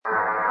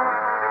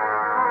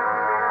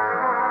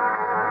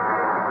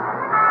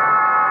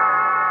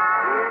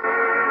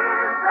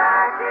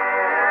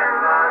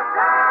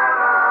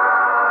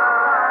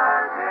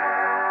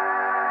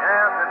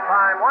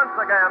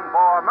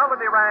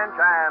Ranch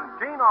and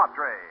Gene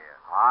Autry.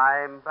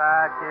 I'm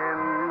back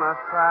in the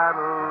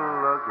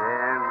saddle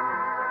again,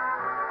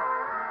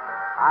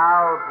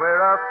 out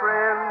where a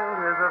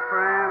friend is a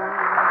friend,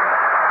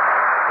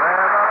 where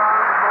the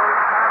longhorn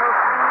cattle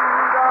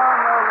feed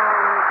on the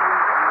lonely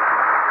creek.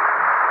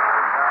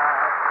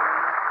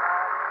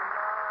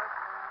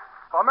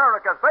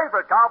 America's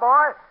favorite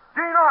cowboy,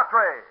 Gene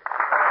Autry.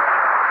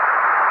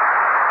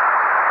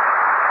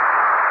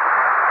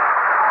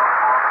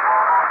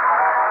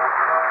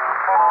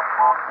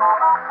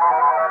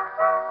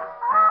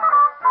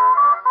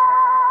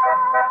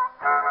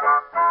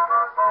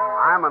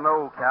 I'm an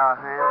old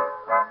cowhand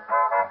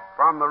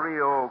from the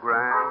Rio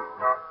Grande,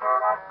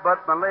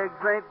 but my legs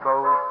ain't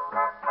bowed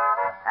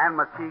and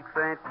my cheeks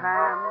ain't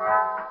tan.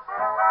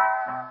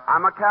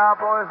 I'm a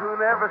cowboy who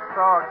never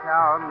saw a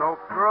cow, no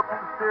up to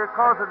steer,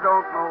 'cause I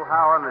don't know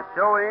how, and the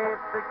show ain't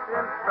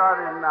fixin'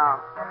 starting now.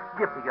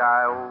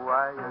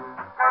 Yippee-yi-oh-yi-yo,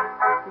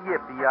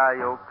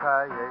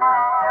 yippee-yi-yo-ki-yay.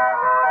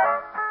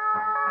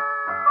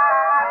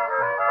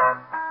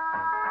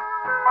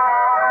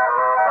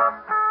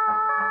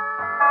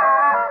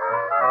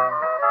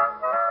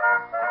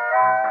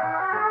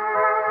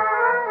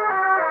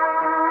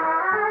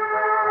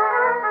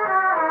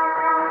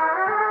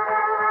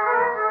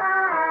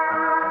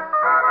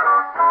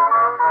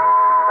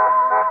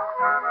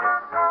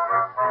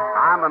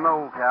 I'm an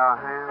old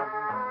cowhand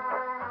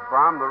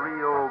from the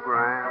Rio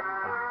Grande,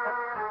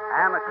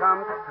 and I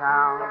come to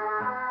town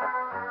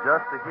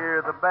just to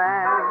hear the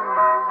band.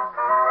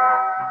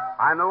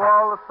 I know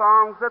all the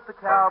songs that the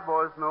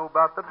cowboys know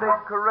about the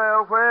big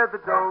corral where the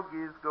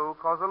dogies go,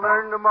 'cause I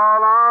learned them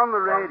all on the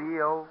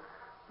radio.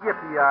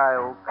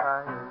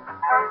 Yippee-yi-oh-ki-yay,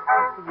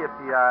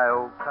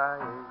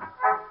 yippee-yi-oh-ki-yay,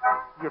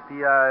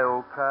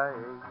 yippee-yi-oh-ki-yay,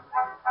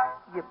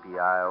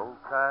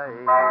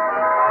 yippee-yi-oh-ki-yay.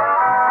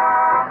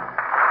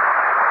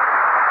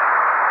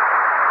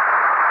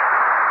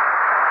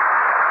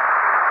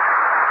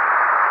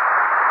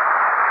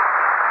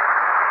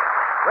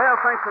 Well,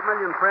 thanks a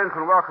million, friends,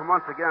 and welcome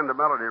once again to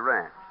Melody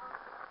Ranch.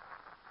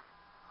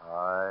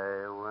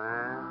 I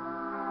went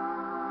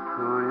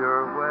to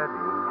your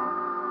wedding,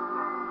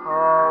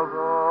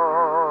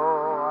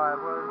 although I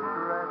was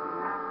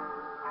dreading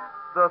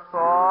the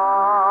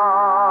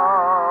thought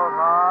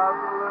of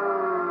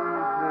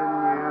losing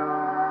you.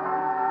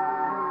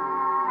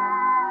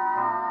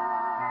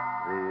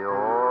 The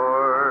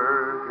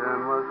organ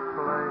was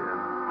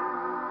playing,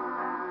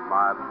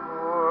 my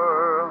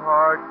poor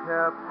heart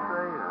kept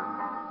saying,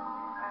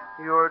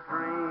 your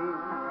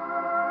dreams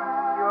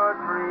are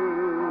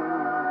through.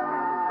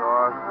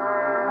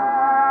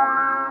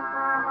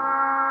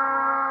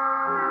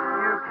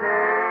 You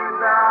came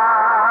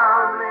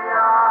down the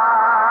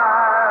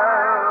aisle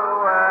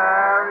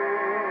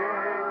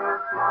wearing a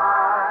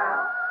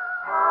smile,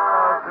 a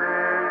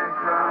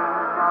vision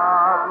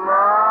of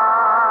loveliness.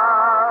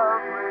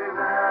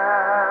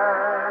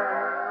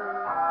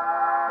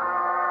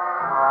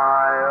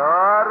 I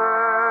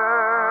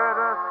uttered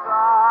a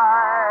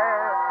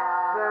sigh,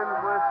 then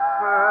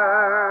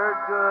whispered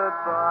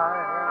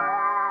goodbye,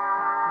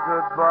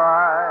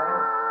 goodbye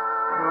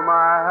to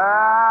my happiness.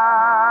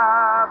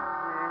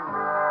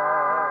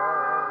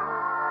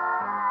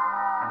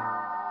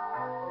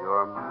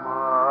 Your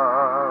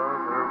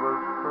mother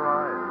was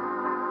crying,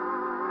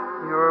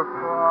 your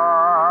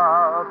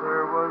father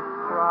was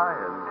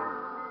crying,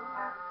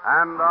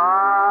 and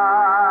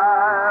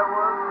I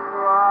was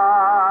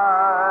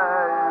crying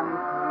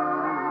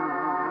too.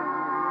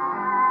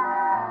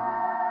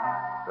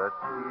 The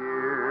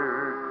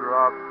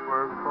teardrops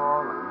were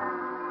falling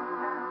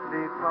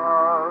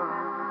because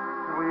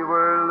we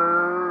were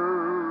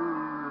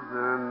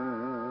losing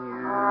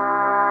you.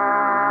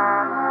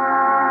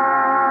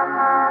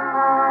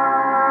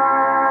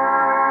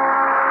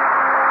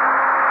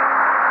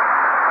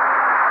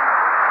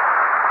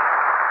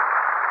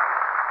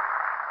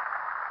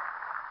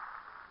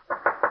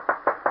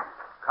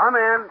 Come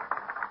in.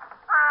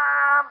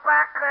 I'm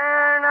back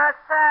in the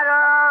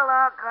saddle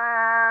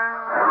again.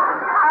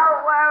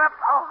 Oh,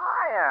 oh,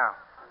 hiya.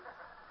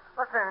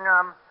 Listen,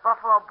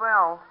 Buffalo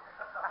Bill.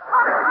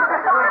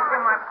 You ain't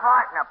seen my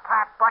partner,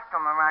 Pat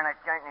Butram, around that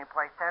joint any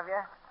place, have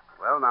you?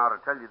 Well, now, to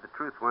tell you the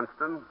truth,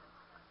 Winston,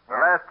 the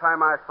Yeah? last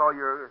time I saw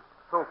your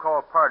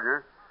so-called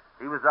partner,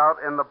 he was out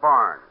in the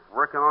barn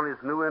working on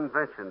his new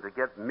invention to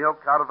get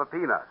milk out of a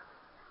peanut.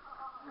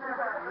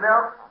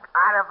 Milk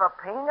out of a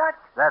peanut?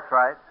 That's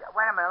right.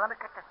 Wait a minute, let me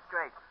get this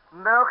straight.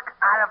 Milk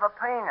out of a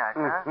peanut,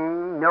 huh?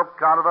 Mm-hmm.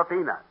 Milk out of a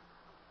peanut.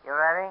 You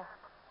ready?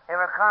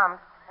 Here it comes.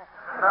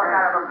 Milk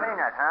out of a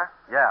peanut, huh?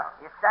 Yeah.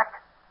 You set?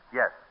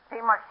 Yes. He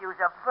must use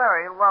a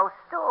very low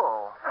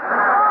stool.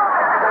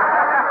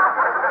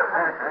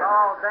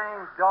 Oh,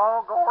 dang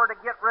dog, ought to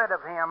get rid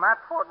of him.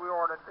 That's what we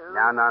ought to do.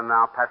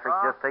 Now, Patrick,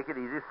 just take it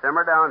easy.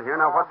 Simmer down here.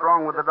 Now, what's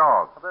wrong with the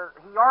dog?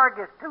 He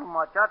argues too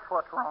much. That's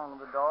what's wrong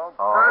with the dog.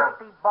 Oh.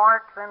 First he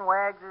barks and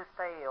wags his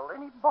tail.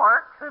 Then he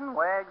barks and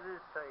wags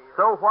his tail.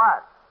 So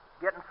what?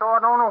 Getting so I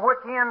don't know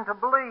which end to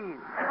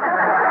believe.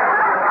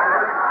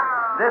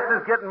 This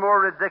is getting more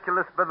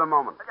ridiculous by the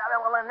moment.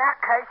 Well, in that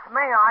case,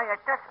 may I, at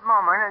this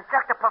moment,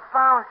 inject a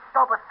profound,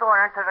 sober thought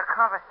into the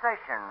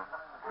conversation?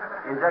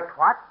 Inject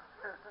what?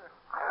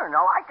 I don't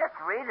know. I just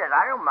read it.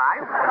 I don't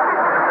mind.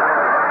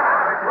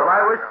 Well,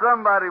 I wish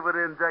somebody would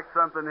inject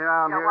something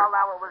down Yeah, here. well,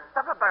 now, it was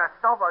stuff about a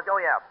sober, oh,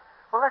 yeah.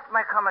 Well, this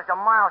may come as a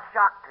mild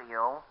shock to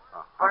you,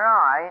 but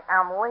I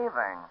am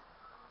leaving.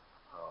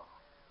 Oh.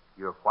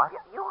 You're what?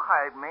 You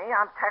heard me.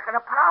 I'm taking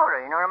a powder,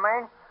 you know what I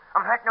mean?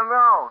 I'm hitting the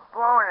road,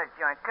 blowing a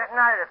joint, getting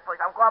out of this place.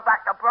 I'm going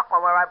back to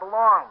Brooklyn where I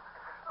belong.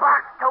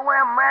 Back to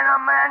where men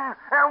are men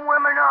and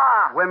women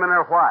are. Women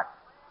are what?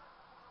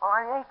 Oh,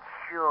 I ain't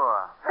sure.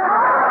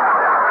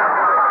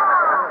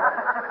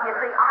 You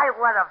see, I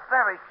led a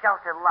very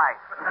sheltered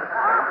life.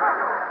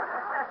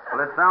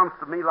 Well, it sounds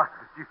to me like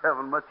you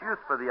haven't much use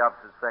for the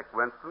opposite sex,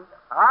 Winston.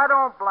 I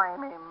don't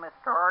blame him,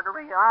 Mr.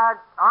 Autry. I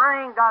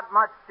ain't got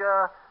much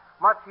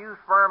use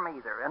for him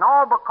either. And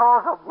all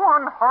because of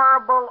one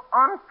horrible,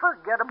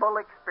 unforgettable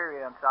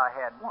experience I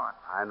had once.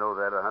 I know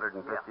that,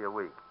 150 a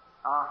week.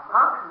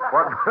 Uh-huh.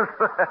 What was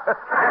that?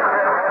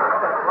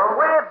 Well,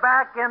 way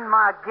back in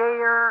my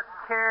gayer,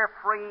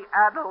 carefree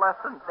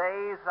adolescent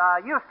days,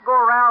 I used to go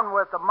around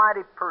with a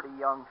mighty pretty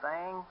young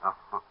thing.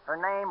 Uh-huh. Her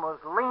name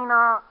was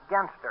Lena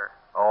Genster.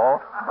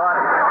 Oh? But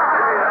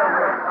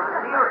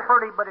she was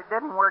pretty, but it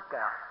didn't work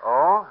out.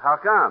 Oh? How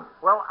come?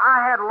 Well,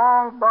 I had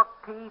long buck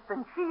teeth,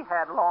 and she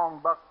had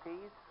long buck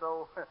teeth,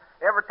 so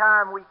every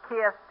time we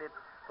kissed, it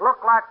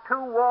looked like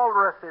two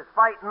walruses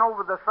fighting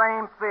over the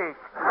same fish.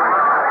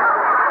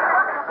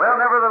 Well,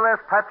 nevertheless,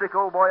 Patrick,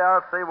 old boy,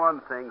 I'll say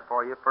one thing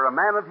for you. For a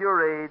man of your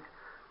age,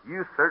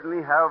 you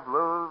certainly have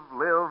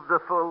lived a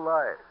full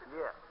life.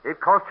 Yeah. It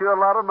cost you a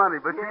lot of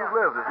money, but you've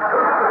lived it.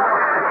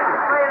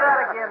 Say that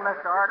again,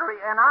 Mr. Autry,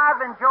 and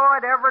I've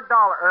enjoyed every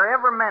dollar, or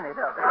every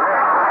minute of it.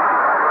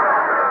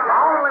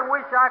 I only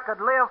wish I could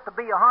live to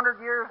be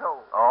 100 years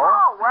old.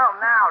 Oh, well,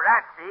 now,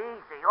 that's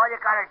easy. All you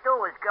gotta do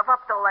is give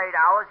up the late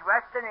hours,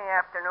 rest in the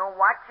afternoon,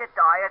 watch your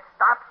diet,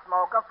 stop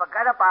smoking,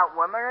 forget about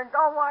women, and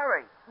don't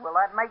worry. Will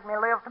that make me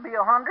live to be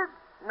 100?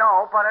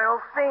 No, but it'll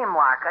seem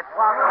like it.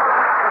 Well,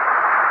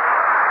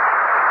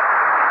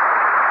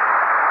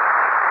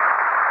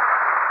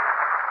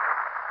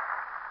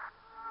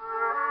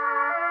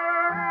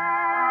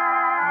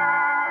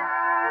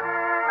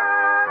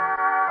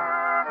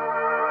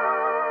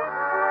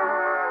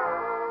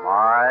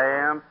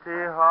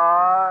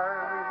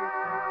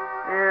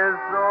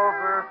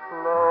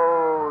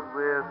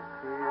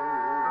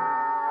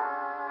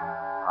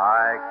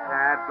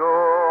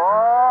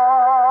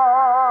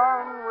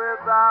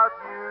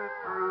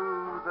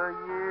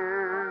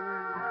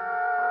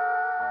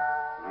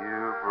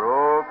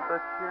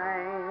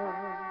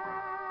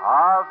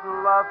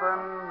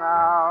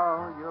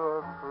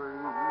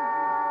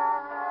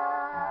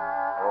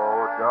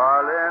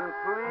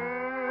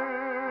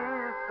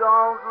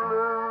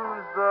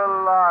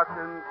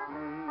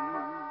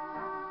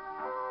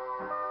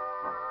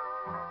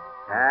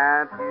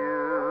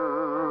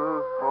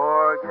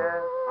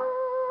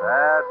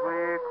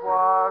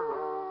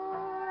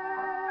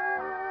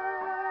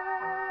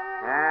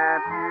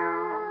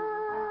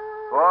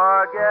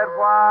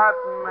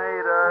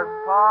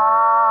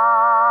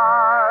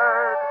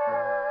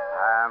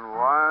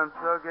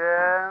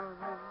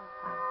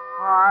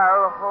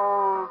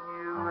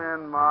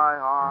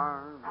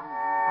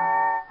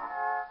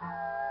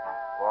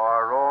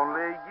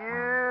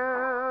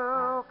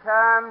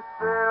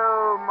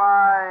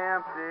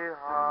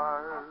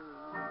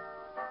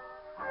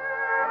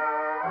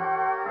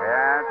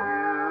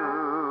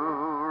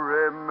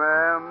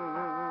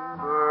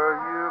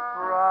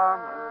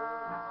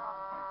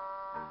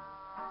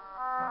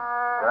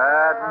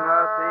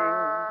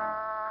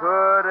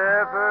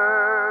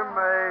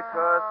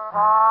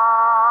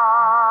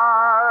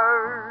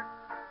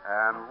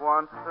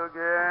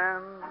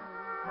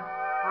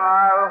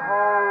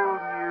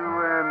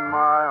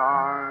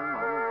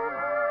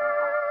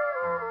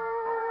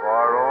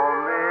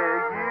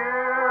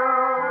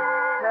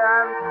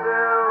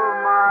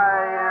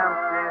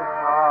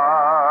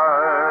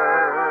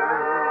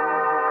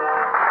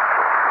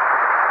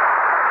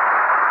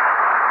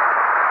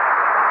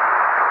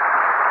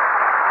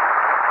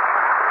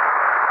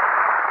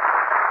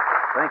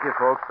 Thank you,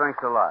 folks. Thanks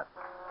a lot.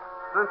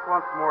 Since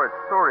once more it's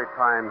story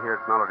time here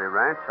at Melody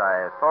Ranch,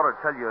 I thought I'd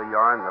tell you a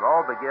yarn that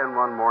all began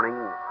one morning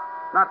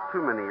not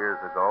too many years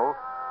ago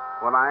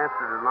when I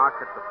answered a knock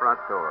at the front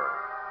door.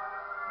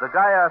 The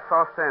guy I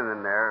saw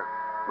standing there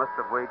must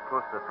have weighed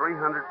close to 300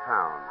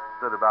 pounds,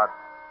 stood about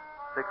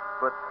 6'6",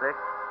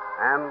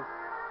 and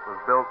was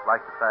built like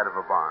the side of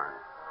a barn.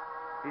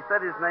 He said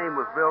his name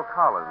was Bill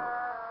Collins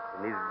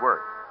and needed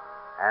work,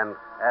 and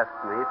asked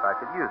me if I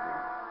could use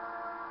him.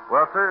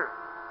 Well, sir,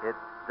 it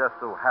just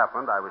so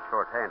happened I was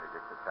short-handed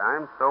at the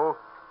time, so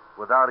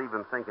without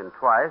even thinking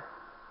twice,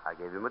 I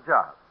gave him a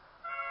job.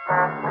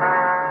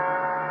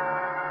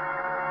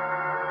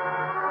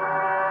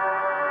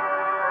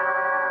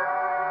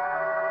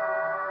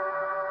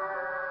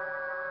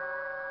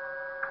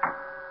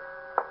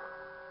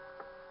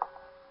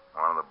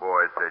 One of the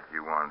boys said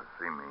you wanted to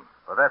see me.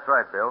 Well, that's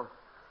right, Bill.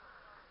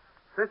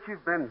 Since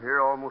you've been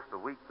here almost a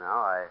week now,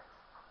 I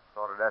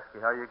thought I'd ask you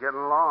how you're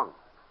getting along.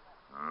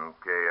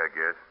 Okay, I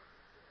guess.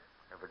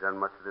 Ever done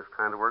much of this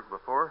kind of work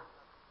before?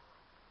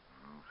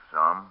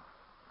 Some.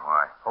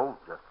 Why? Oh,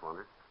 just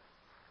wondered.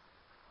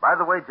 By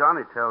the way,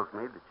 Johnny tells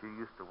me that you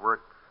used to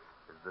work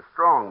as the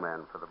strong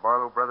man for the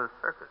Barlow Brothers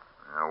Circus.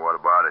 What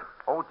about it?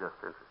 Oh, just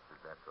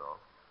interested, that's all.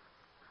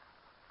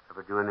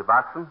 Ever do any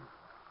boxing?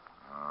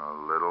 A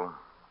little.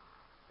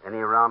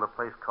 Any around a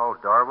place called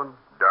Darwin?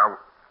 Darwin?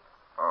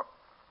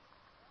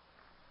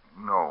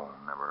 No,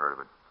 never heard of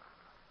it.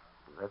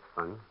 That's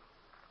funny.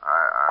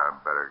 I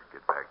better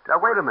get back to... Now,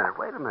 wait a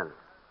minute.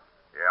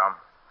 Yeah?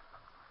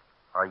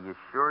 Are you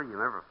sure you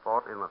never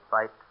fought in a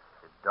fight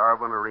at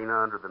Darwin Arena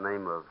under the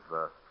name of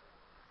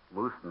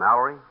Moose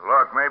Mallory?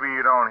 Look, maybe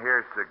you don't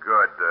hear so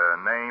good.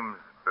 Name's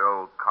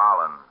Bill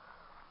Collins.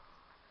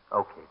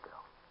 Okay,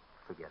 Bill.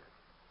 Forget it.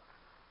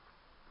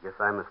 Guess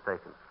I'm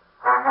mistaken.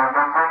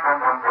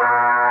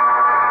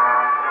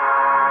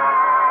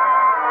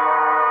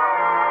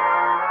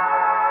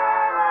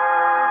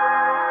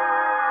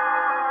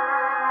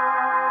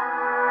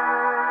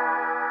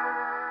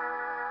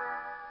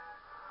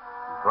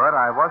 But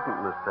I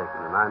wasn't mistaken,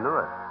 and I knew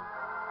it.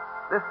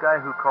 This guy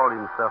who called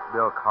himself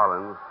Bill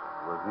Collins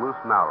was Moose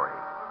Mallory,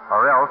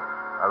 or else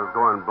I was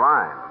going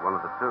blind, one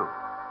of the two.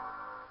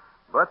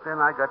 But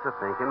then I got to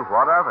thinking,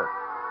 what of it?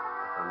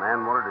 If a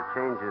man wanted to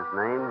change his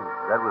name,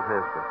 that was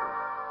his business.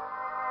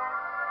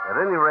 At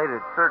any rate,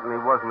 it certainly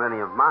wasn't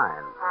any of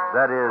mine.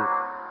 That is,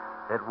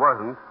 it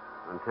wasn't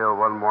until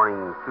one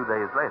morning 2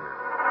 days later.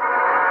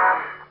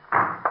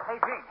 Hey,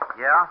 Gene.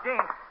 Yeah?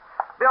 Gene,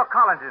 Bill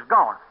Collins is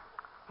gone.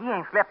 He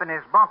ain't slept in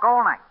his bunk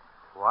all night.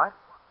 What?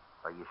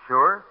 Are you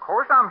sure? Of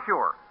course I'm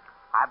sure.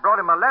 I brought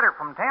him a letter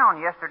from town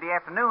yesterday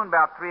afternoon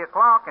about 3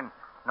 o'clock, and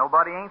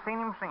nobody ain't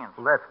seen him since.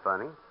 Well, that's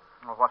funny.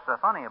 Well, what's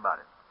so funny about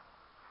it?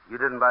 You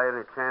didn't by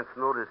any chance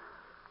notice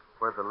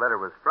where the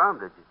letter was from,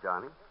 did you,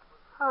 Johnny?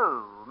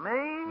 Who,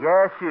 me?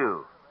 Yes,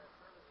 you.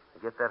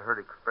 Get that hurt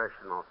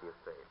expression off your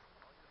face.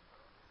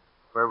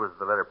 Where was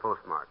the letter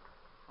postmarked?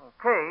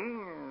 Okay,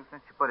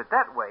 since you put it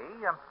that way,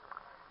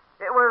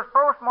 it was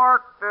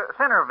postmarked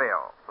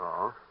Centerville.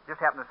 Oh? Just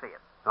happened to see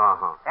it.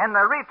 Uh-huh. And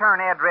the return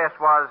address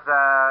was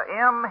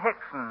M.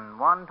 Hixon,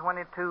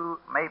 122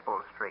 Maple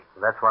Street.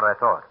 That's what I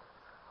thought.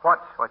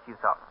 What's what you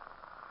thought?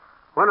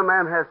 When a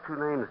man has two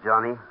names,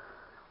 Johnny,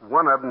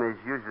 one of them is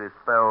usually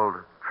spelled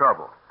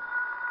trouble.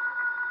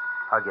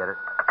 I'll get it.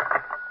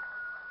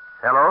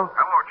 Hello?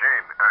 Hello,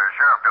 Gene.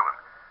 Sheriff Dillon.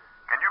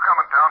 Can you come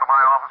in town to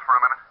my office for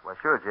a minute? Well,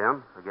 sure,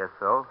 Jim. I guess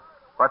so.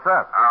 What's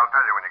up? I'll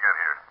tell you when you get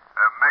here.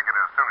 Make it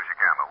as soon as you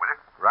can, though, will you?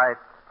 Right.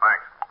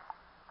 Thanks.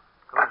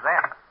 Who's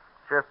that?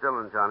 Sheriff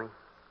Dillon, Johnny.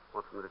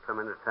 Wants me to come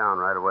into town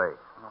right away.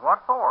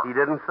 What for? He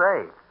didn't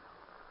say.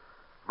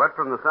 But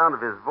from the sound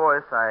of his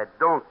voice, I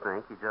don't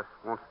think he just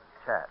wants to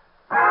chat.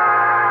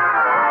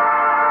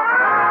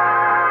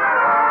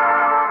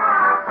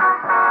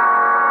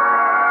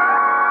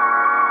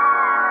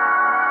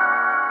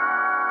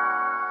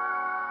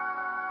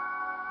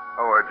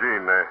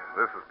 Gene,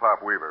 this is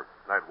Pop Weaver,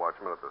 night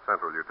watchman at the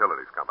Central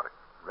Utilities Company.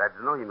 Glad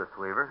to know you, Mr.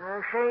 Weaver.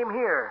 Same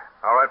here.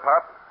 All right,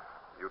 Pop.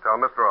 You tell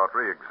Mr.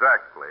 Autry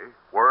exactly,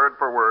 word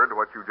for word,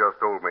 what you just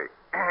told me.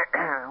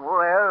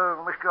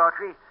 Well, Mr.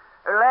 Autry,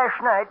 last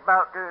night,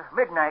 about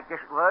midnight, guess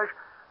it was,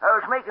 I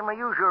was making my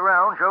usual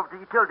rounds over to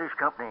the utilities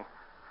company.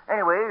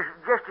 Anyways,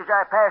 just as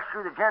I passed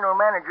through the general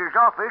manager's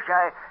office,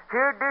 I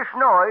heard this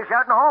noise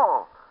out in the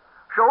hall.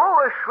 So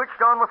I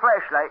switched on my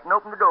flashlight and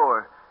opened the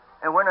door.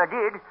 And when I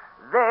did,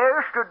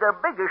 there stood the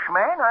biggest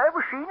man I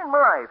ever seen in my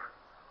life.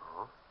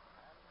 Oh.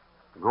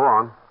 Go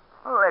on.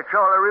 Well, that's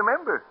all I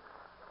remember.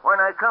 When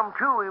I come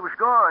to, he was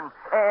gone.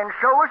 And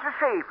so was the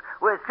safe,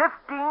 with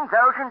 $15,000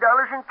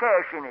 in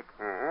cash in it.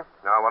 Mm-hmm.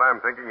 Now, what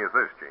I'm thinking is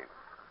this, Gene.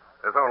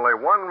 There's only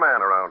one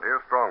man around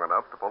here strong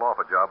enough to pull off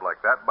a job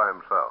like that by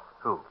himself.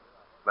 Who?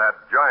 That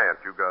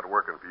giant you got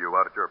working for you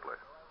out at your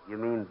place. You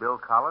mean Bill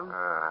Collins?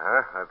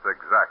 Uh-huh. That's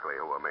exactly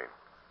who I mean.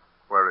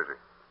 Where is he?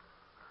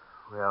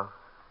 Well,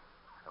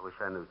 I wish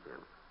I knew,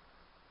 Jim.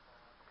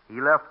 He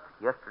left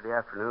yesterday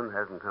afternoon and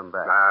hasn't come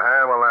back.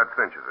 Well, that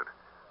cinches it.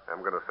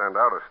 I'm going to send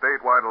out a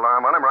statewide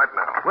alarm on him right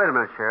now. Wait a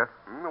minute, Sheriff.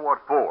 What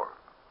for?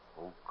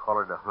 Oh,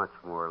 call it a hunch,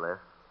 more or less.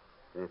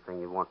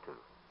 Anything you want to.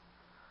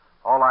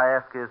 All I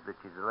ask is that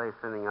you delay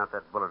sending out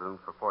that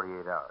bulletin for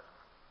 48 hours.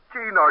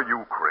 Gene, are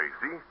you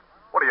crazy?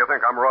 What do you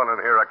think, I'm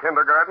running here a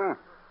kindergarten?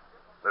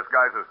 This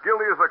guy's as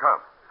guilty as they come.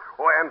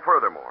 Oh, and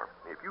furthermore,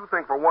 if you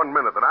think for 1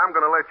 minute that I'm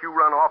going to let you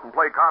run off and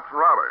play cops and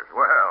robbers,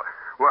 well...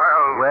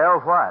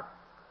 Well, what?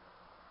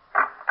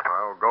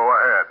 Well, go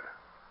ahead.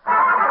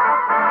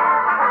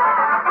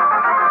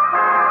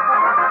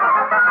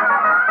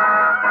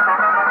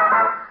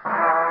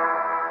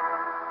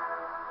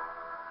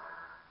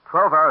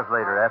 12 hours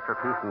later, after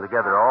piecing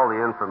together all the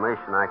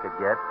information I could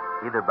get,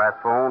 either by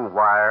phone,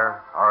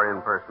 wire, or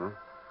in person,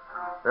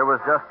 there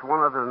was just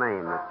one other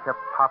name that kept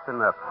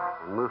popping up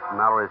in Moose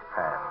Mallory's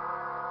past.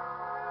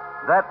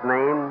 That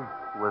name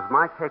was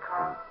Mike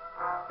Hixon.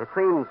 It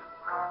seems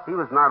He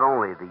was not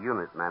only the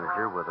unit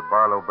manager with the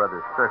Barlow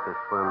Brothers Circus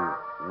when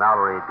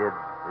Mallory did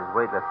his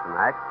weightlifting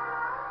act,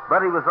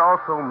 but he was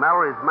also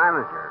Mallory's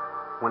manager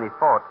when he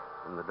fought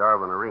in the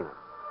Darwin Arena.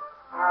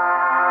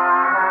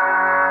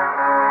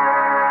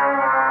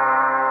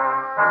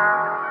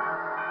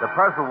 The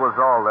puzzle was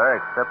all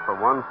there except for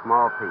one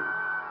small piece.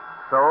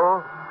 So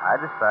I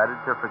decided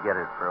to forget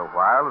it for a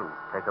while and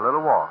take a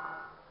little walk.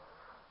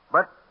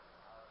 But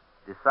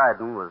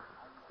deciding was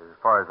as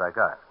far as I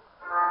got.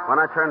 When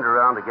I turned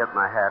around to get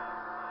my hat,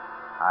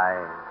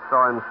 I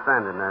saw him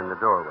standing there in the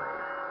doorway.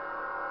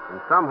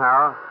 And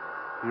somehow,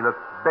 he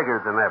looked bigger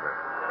than ever.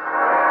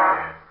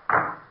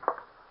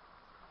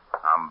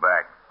 I'm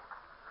back.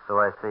 So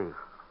I see.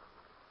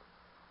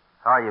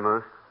 How are you,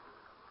 Moose?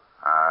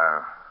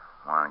 I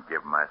want to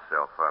give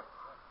myself up.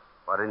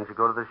 Why didn't you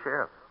go to the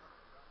sheriff?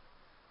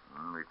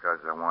 Because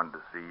I wanted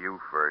to see you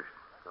first.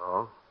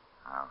 Oh?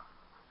 I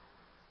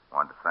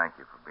wanted to thank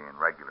you for being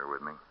regular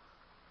with me.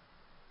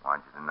 I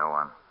want you to know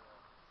I'm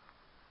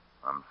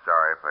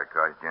sorry if I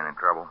caused you any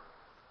trouble.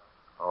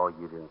 Oh,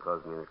 you didn't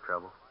cause me any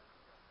trouble.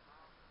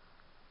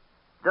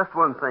 Just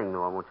one thing,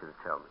 though, I want you to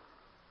tell me.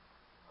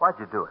 Why'd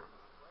you do it?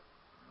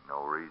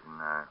 No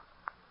reason. I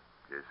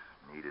just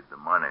needed the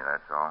money,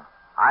 that's all.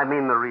 I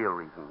mean the real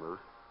reason, Moose.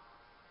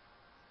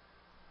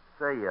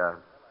 Say,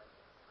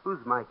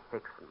 who's Mike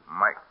Hixon?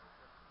 Mike?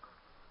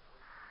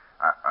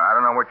 I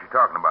don't know what you're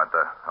talking about.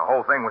 The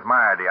whole thing was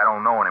my idea. I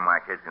don't know any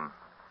Mike Hixon.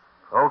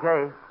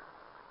 Okay.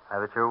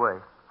 Have it your way.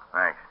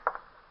 Thanks.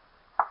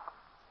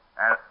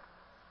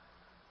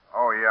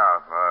 Oh,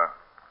 yeah.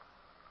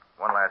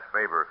 One last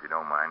favor, if you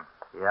don't mind.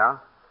 Yeah?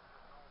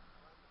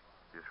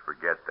 Just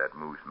forget that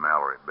Moose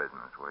Mallory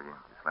business, will you?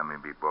 Just let me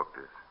be booked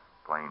as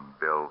plain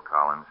Bill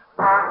Collins.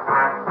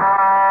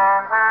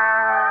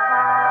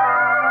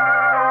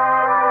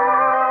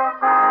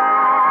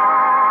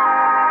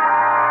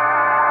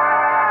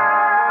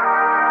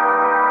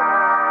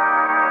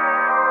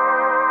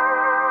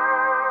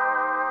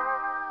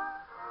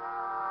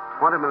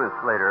 20 minutes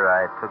later,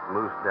 I took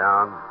Moose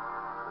down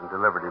and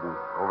delivered him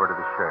over to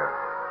the sheriff,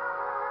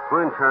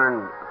 who in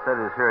turn set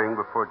his hearing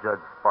before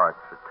Judge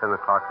Sparks at 10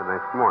 o'clock the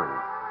next morning.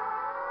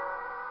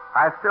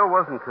 I still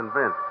wasn't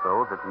convinced,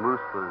 though, that Moose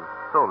was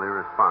solely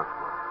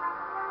responsible.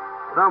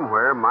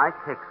 Somewhere, Mike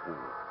Hixon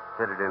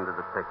fitted into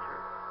the picture.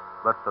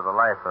 But for the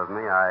life of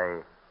me,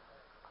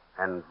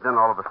 And then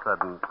all of a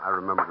sudden, I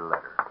remembered a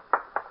letter.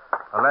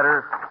 A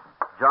letter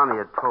Johnny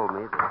had told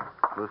me that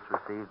Moose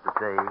received the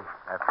day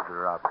after the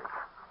robbery.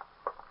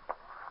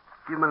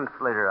 A few minutes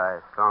later, I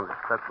found it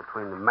stuck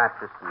between the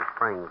mattress and the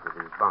springs of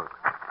his bunk.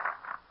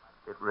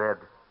 It read,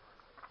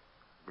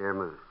 Dear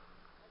Moose,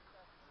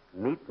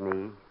 meet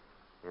me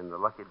in the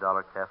Lucky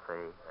Dollar Cafe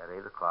at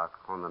 8 o'clock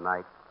on the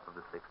night of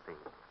the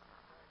 16th.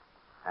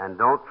 And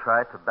don't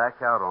try to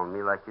back out on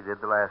me like you did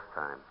the last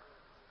time.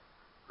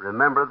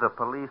 Remember, the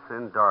police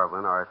in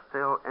Darwin are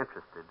still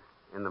interested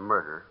in the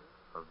murder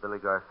of Billy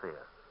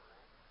Garcia.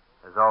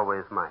 As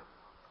always, Mike.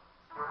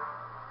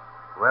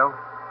 Well,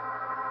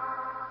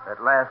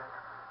 at last,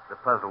 the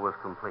puzzle was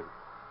complete.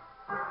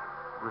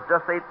 It was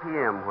just 8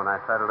 p.m. when I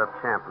saddled up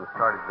Champ and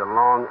started the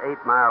long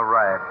 8-mile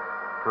ride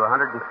to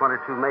 122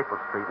 Maple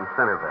Street in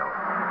Centerville.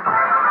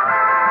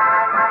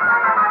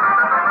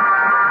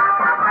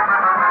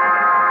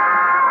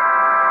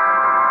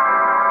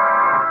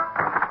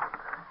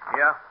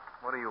 Yeah?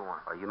 What do you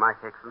want? Are you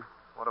Mike Hixon?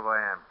 What if I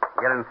am?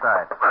 Get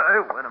inside. Hey,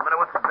 wait a minute.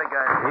 What's the big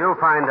idea?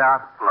 You'll find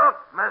out. Look,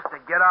 mister,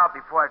 get out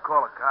before I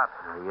call the cops.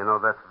 You know,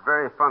 that's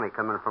very funny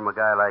coming from a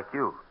guy like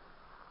you.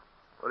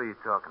 What are you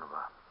talking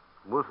about?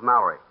 Moose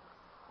Mallory.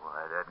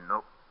 Why, that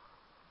nope.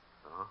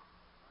 Uh-huh.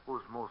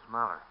 Who's Moose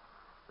Mallory?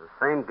 The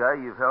same guy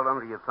you've held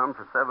under your thumb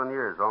for 7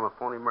 years on a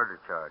phony murder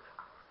charge.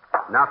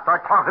 Now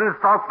start talking and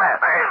talk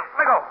fast. Hey,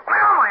 let go. Let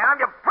go, my arm.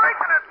 You're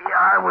breaking it.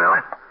 Yeah, I will.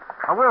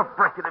 I will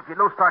break it if you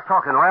don't start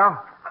talking, well.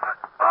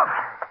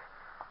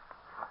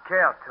 Okay,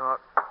 I'll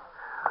talk.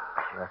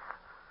 That's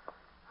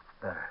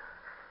better.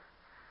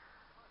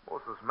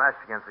 Moose was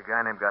matched against a guy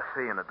named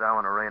Garcia in the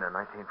Darwin Arena in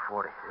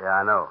 1940. Yeah,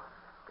 I know.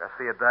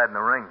 Garcia died in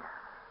the ring.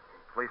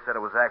 Police said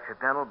it was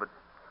accidental, but,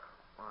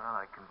 well,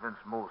 I convinced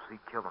Moose he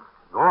killed him.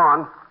 Go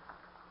on.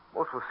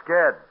 Moose was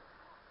scared.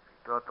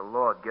 He thought the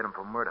law would get him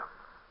for murder.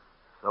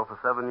 So for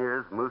 7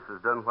 years, Moose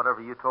has done whatever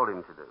you told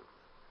him to do.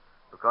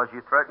 Because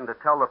you threatened to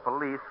tell the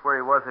police where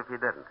he was if he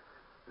didn't.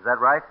 Is that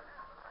right?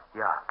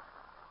 Yeah.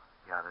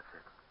 Yeah, that's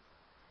it.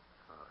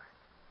 All right.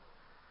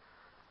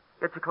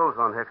 Get your clothes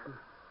on, Hixon.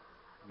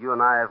 You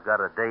and I have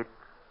got a date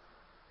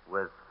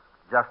with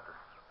justice.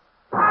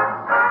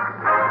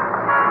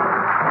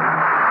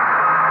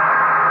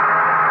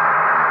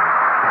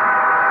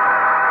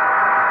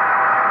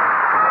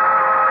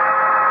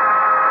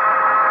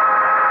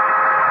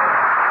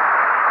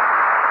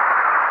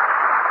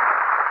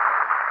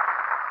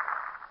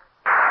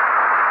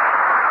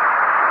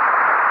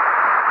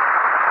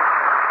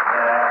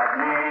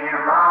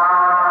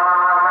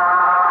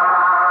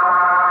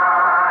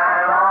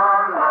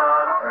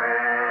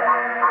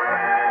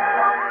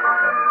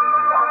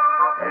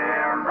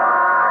 In the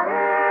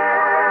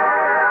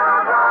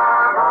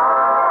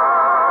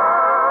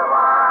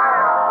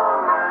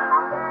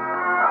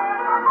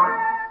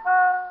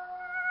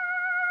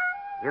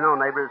You know,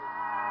 neighbors,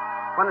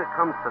 when it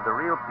comes to the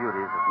real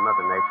beauties of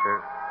Mother Nature,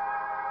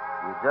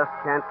 you just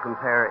can't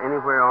compare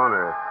anywhere on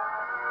Earth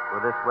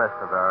with this West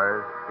of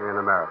ours here in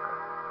America.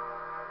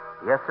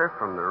 Yes, sir,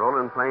 from the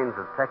rolling plains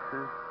of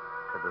Texas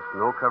to the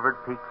snow-covered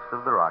peaks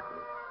of the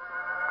Rockies,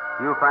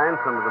 you'll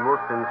find some of the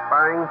most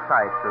inspiring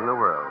sights in the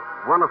world,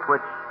 one of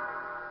which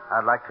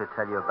I'd like to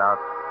tell you about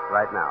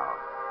right now.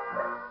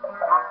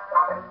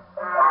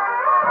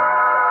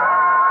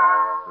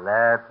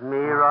 Let me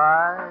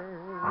ride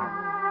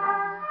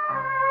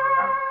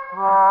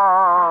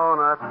on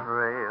a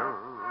trail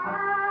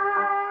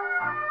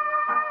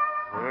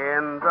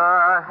in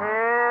the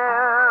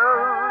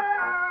hills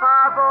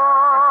of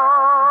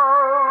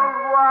old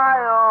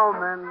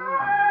Wyoming,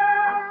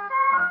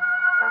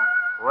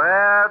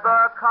 where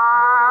the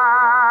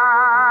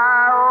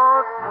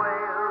coyotes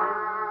wail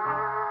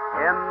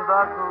in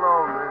the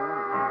gloaming,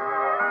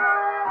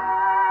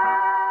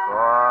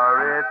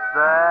 for it's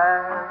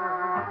there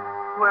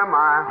where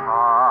my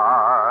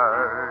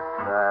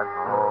heart's at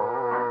home.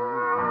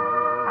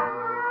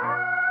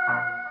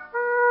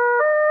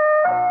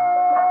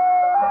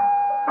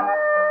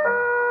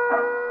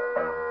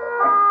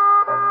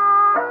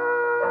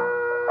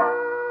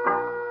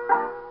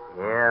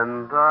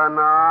 In the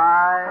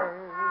night,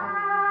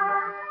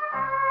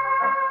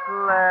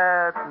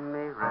 let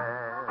me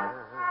rest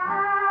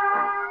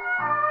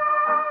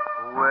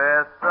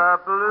with the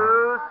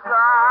blue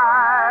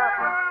sky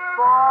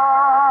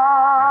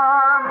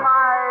for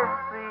my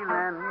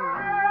ceiling,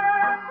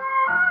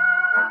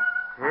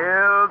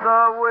 till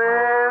the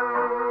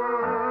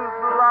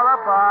wind's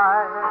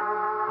lullaby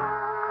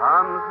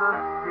comes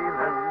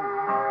a-stealing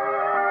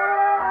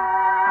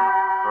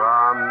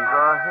from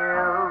the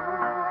hills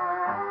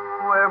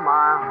where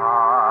my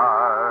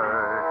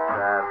heart's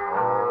at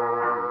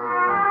home.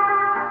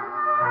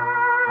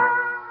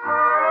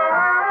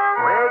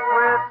 Wake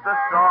with the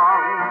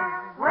song,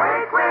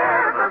 wake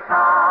with the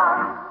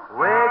song,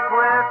 wake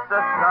with the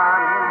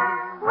sun,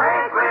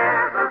 wake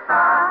with the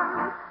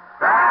sun.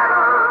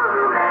 Saddle to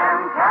men,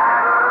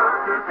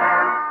 cattle to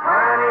tend,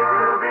 plenty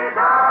to be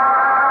done.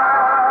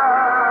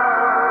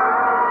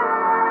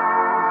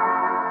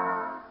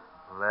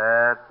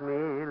 Let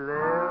me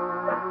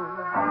live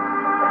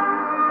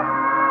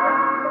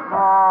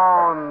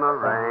on the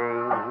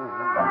range,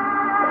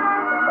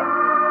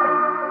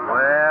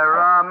 where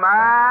a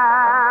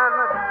man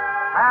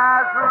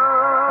has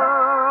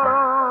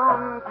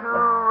room to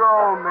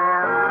roam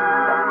in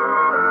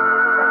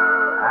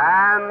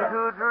and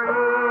to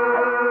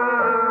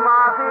dream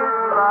of his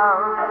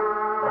love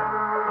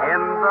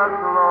in the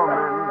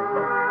gloaming,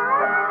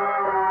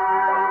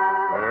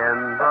 in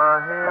the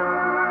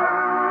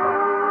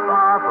hills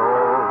of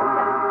old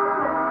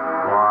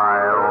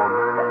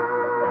Wyoming.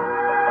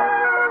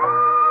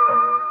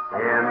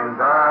 In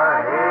the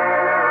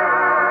hills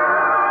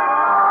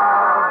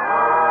of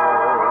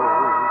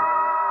old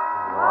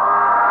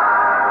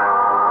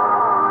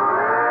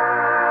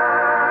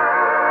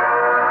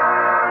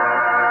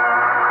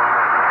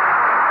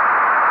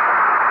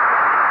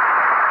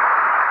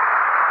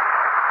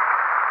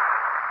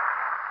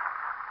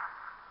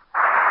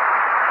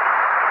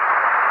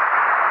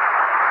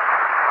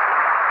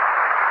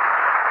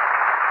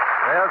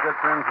Well, good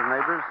friends and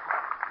neighbors,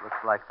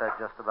 looks like that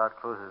just about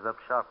closes up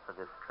shop for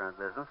this current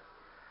business.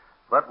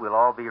 But we'll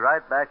all be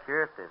right back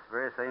here at this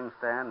very same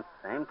stand,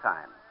 same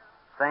time,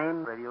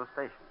 same radio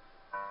station.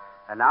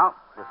 And now,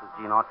 this is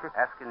Gene Autry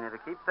asking you to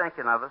keep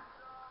thinking of us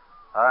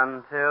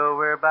until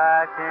we're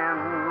back in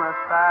the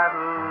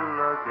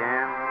saddle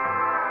again.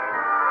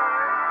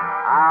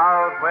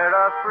 Out where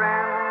a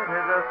friend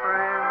is a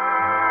friend,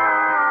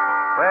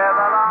 where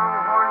the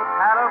longhorn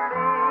cattle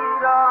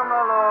feed on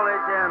the lowly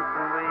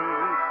Jensen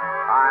weed,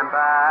 I'm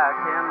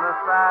back in the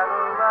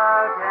saddle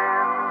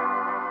again,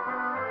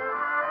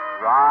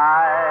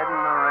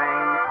 riding the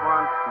range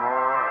once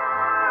more,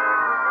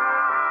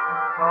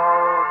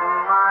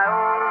 holding my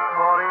old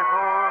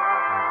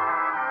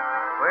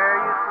 44, where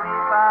you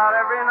sleep out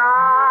every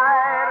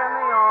night and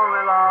the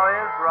only law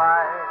is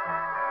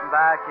right,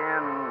 back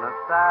in the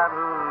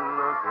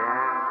saddle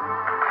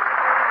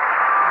again.